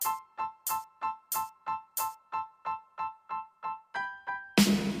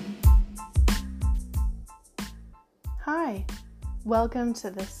Hi, welcome to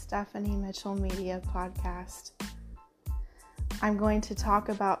the Stephanie Mitchell Media Podcast. I'm going to talk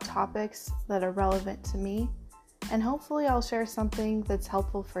about topics that are relevant to me, and hopefully I'll share something that's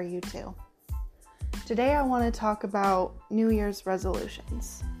helpful for you too. Today I want to talk about New Year's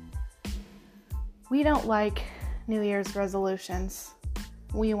resolutions. We don't like New Year's resolutions.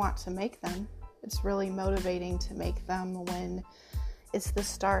 We want to make them. It's really motivating to make them when it's the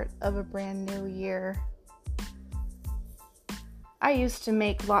start of a brand new year. I used to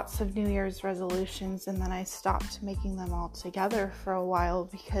make lots of New Year's resolutions, and then I stopped making them all together for a while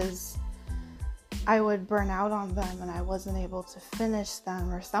because I would burn out on them and I wasn't able to finish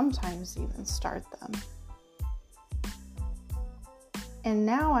them or sometimes even start them. And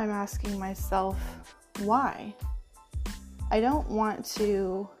now I'm asking myself, why? I don't want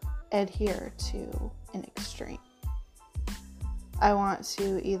to adhere to an extreme. I want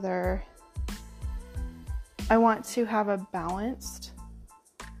to have a balanced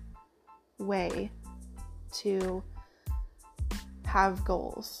way to have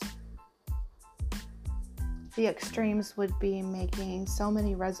goals. The extremes would be making so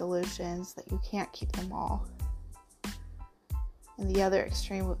many resolutions that you can't keep them all. And the other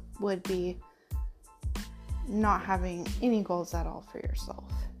extreme would be not having any goals at all for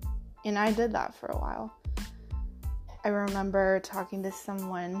yourself. And I did that for a while. I remember talking to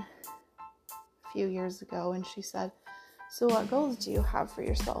someone a few years ago, and she said, "So what goals do you have for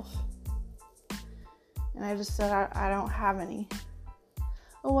yourself?" And I just said, I don't have any.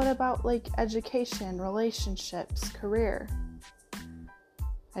 "Well, what about like education, relationships, career?"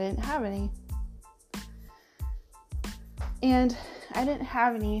 I didn't have any. And I didn't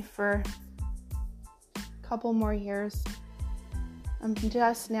have any for a couple more years. I'm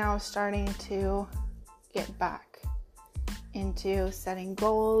just now starting to get back into setting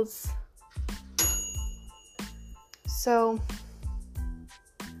goals. So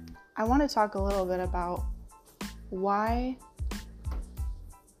I want to talk a little bit about why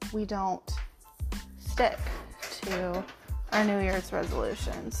we don't stick to our New Year's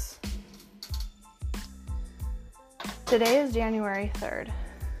resolutions. Today is January 3rd.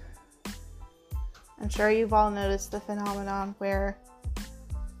 I'm sure you've all noticed the phenomenon where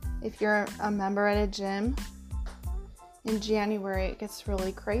if you're a member at a gym, in January it gets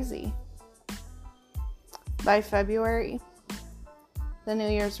really crazy. By February, the New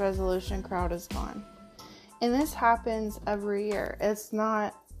Year's resolution crowd is gone. And this happens every year. It's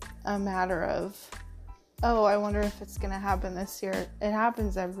not a matter of, oh, I wonder if it's going to happen this year. It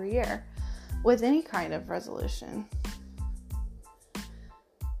happens every year with any kind of resolution.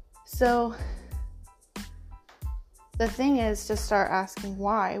 So the thing is to start asking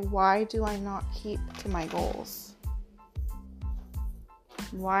why. Why do I not keep to my goals?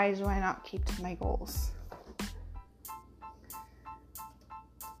 Why do I not keep to my goals?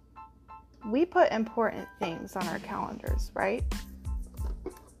 We put important things on our calendars, right?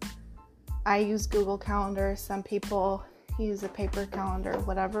 I use Google Calendar. Some people use a paper calendar,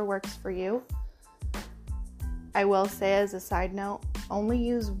 whatever works for you. I will say as a side note, only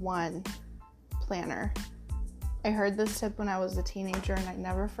use one planner. I heard this tip when I was a teenager and I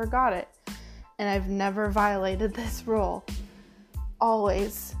never forgot it. And I've never violated this rule.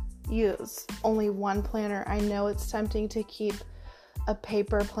 Always use only one planner. I know it's tempting to keep a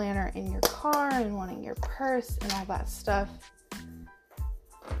paper planner in your car and one in your purse and all that stuff.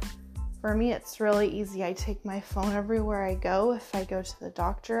 For me, it's really easy. I take my phone everywhere I go. If I go to the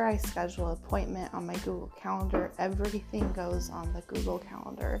doctor, I schedule an appointment on my Google Calendar. Everything goes on the Google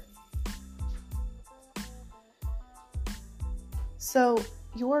Calendar. So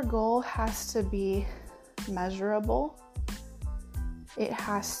your goal has to be measurable. It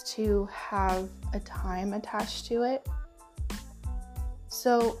has to have a time attached to it.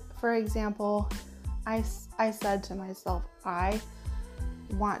 So, for example, I said to myself, I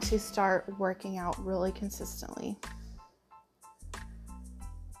want to start working out really consistently.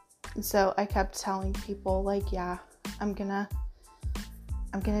 And so I kept telling people like, yeah, I'm gonna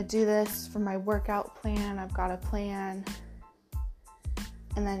do this for my workout plan. I've got a plan.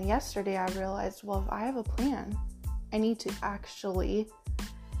 And then yesterday I realized, well, if I have a plan, I need to actually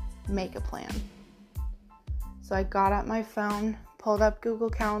make a plan. So I got out my phone, pulled up Google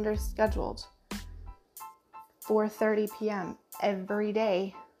Calendar, scheduled 4:30 p.m. every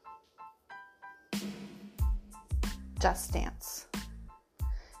day. Just Dance.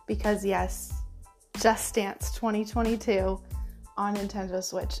 Because yes, Just Dance 2022 on Nintendo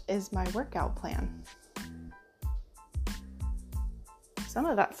Switch is my workout plan. Some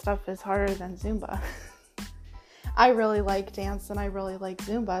of that stuff is harder than Zumba. I really like dance and I really like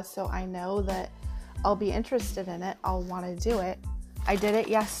Zumba, so I know that I'll be interested in it. I'll want to do it. I did it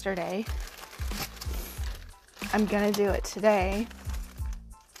yesterday. I'm going to do it today.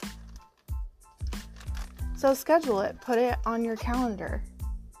 So schedule it. Put it on your calendar.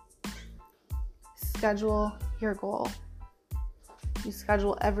 Schedule your goal. You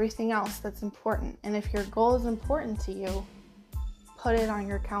schedule everything else that's important. And if your goal is important to you, put it on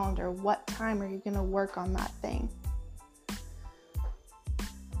your calendar. What time are you going to work on that thing?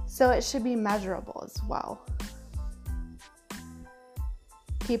 So it should be measurable as well.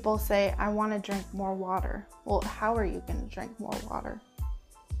 People say, I want to drink more water. Well, how are you going to drink more water?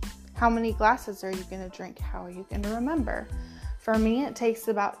 How many glasses are you going to drink? How are you going to remember? For me, it takes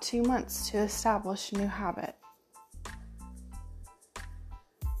about 2 months to establish a new habit.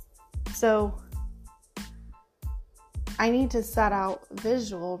 So I need to set out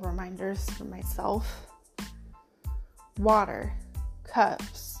visual reminders for myself. Water,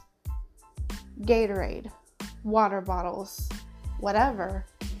 cups, Gatorade, water bottles, whatever.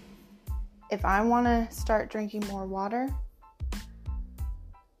 If I want to start drinking more water,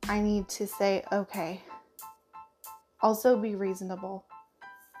 I need to say, okay. Also be reasonable.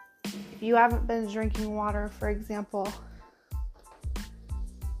 If you haven't been drinking water, for example,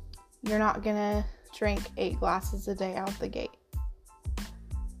 you're not going to drink 8 glasses a day out the gate.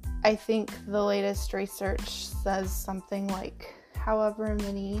 I think the latest research says something like however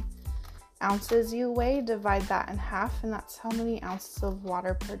many ounces you weigh, divide that in half, and that's how many ounces of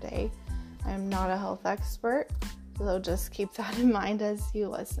water per day. I am not a health expert, so just keep that in mind as you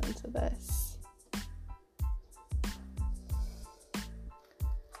listen to this.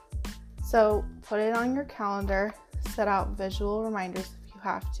 So put it on your calendar, set out visual reminders if you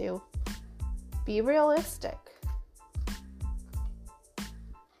have to. Be realistic.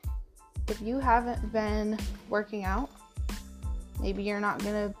 If you haven't been working out, maybe you're not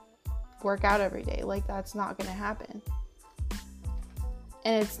going to work out every day. Like, that's not going to happen.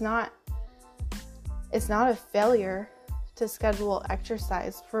 And it's not a failure to schedule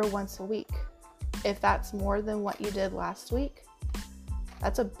exercise for once a week. If that's more than what you did last week,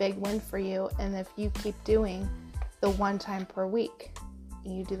 that's a big win for you. And if you keep doing the 1 time per week,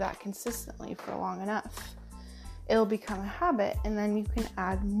 and you do that consistently for long enough, it'll become a habit, and then you can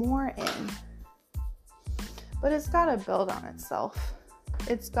add more in. But it's got to build on itself.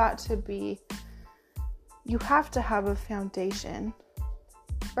 It's got to be, you have to have a foundation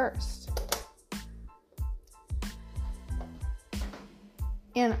first.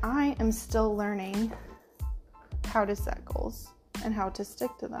 And I am still learning how to set goals and how to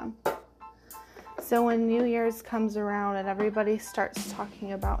stick to them. So when New Year's comes around and everybody starts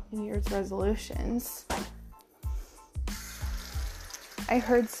talking about New Year's resolutions, I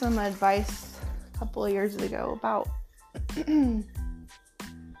heard some advice a couple of years ago about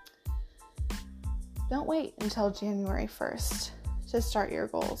don't wait until January 1st to start your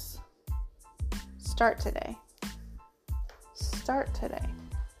goals. Start today. Start today.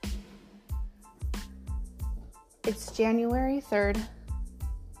 It's January 3rd.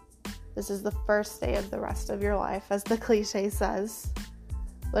 This is the first day of the rest of your life, as the cliche says.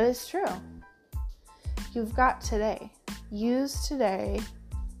 But it's true. You've got today. Use today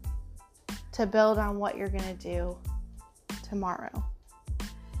to build on what you're going to do tomorrow.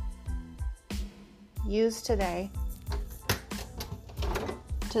 Use today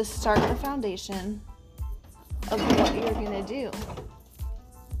to start the foundation of what you're going to do.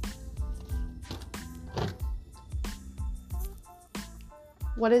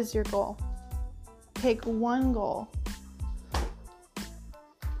 What is your goal? Pick one goal.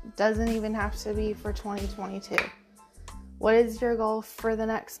 It doesn't even have to be for 2022. What is your goal for the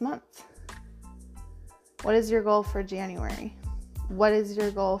next month? What is your goal for January? What is your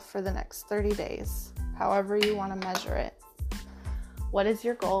goal for the next 30 days? However you want to measure it. What is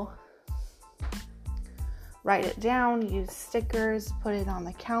your goal? Write it down, use stickers, put it on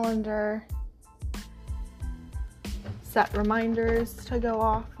the calendar. Set reminders to go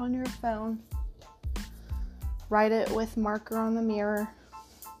off on your phone. Write it with marker on the mirror.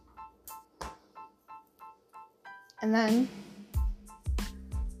 And then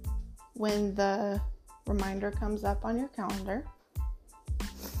when the reminder comes up on your calendar,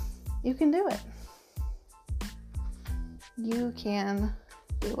 you can do it. You can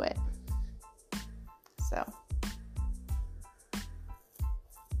do it. So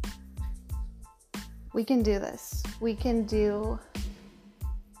we can do this. We can do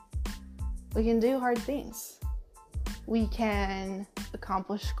hard things. We can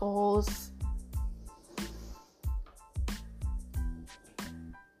accomplish goals.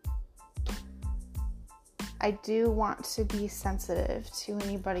 I do want to be sensitive to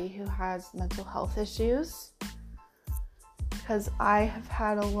anybody who has mental health issues, because I have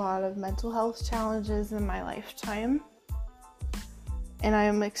had a lot of mental health challenges in my lifetime, and I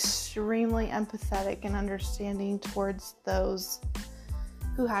am extremely empathetic and understanding towards those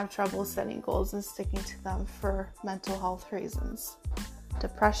who have trouble setting goals and sticking to them for mental health reasons.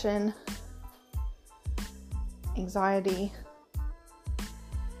 Depression, anxiety,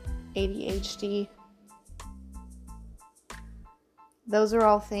 ADHD. Those are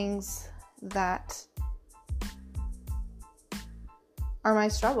all things that are my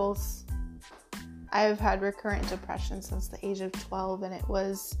struggles. I have had recurrent depression since the age of 12, and it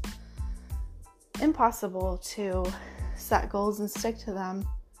was impossible to set goals and stick to them.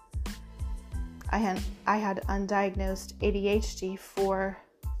 I had undiagnosed ADHD for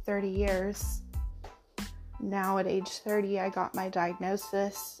 30 years. Now at age 30, I got my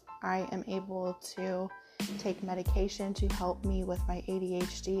diagnosis. I am able to take medication to help me with my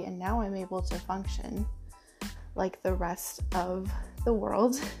ADHD, and now I'm able to function like the rest of the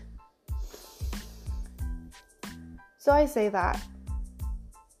world. So I say that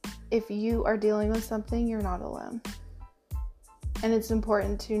if you are dealing with something, you're not alone. And it's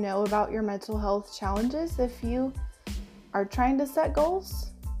important to know about your mental health challenges. If you are trying to set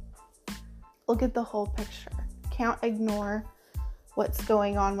goals, look at the whole picture. Can't ignore what's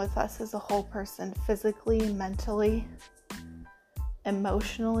going on with us as a whole person, physically, mentally,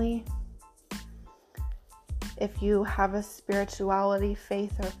 emotionally. If you have a spirituality,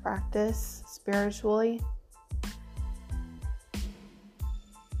 faith, or practice spiritually,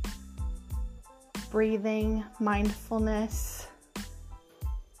 breathing, mindfulness.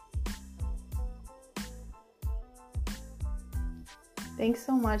 Thanks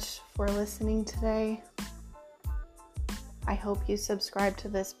so much for listening today. I hope you subscribe to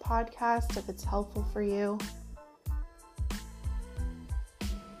this podcast if it's helpful for you.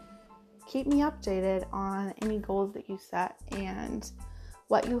 Keep me updated on any goals that you set and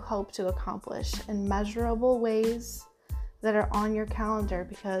what you hope to accomplish in measurable ways that are on your calendar,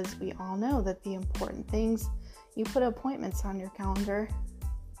 because we all know that the important things, you put appointments on your calendar.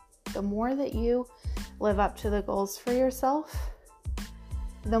 The more that you live up to the goals for yourself,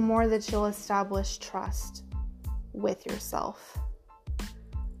 the more that you'll establish trust with yourself.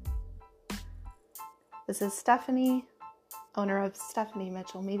 This is Stephanie, owner of Stephanie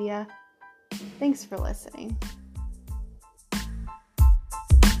Mitchell Media. Thanks for listening.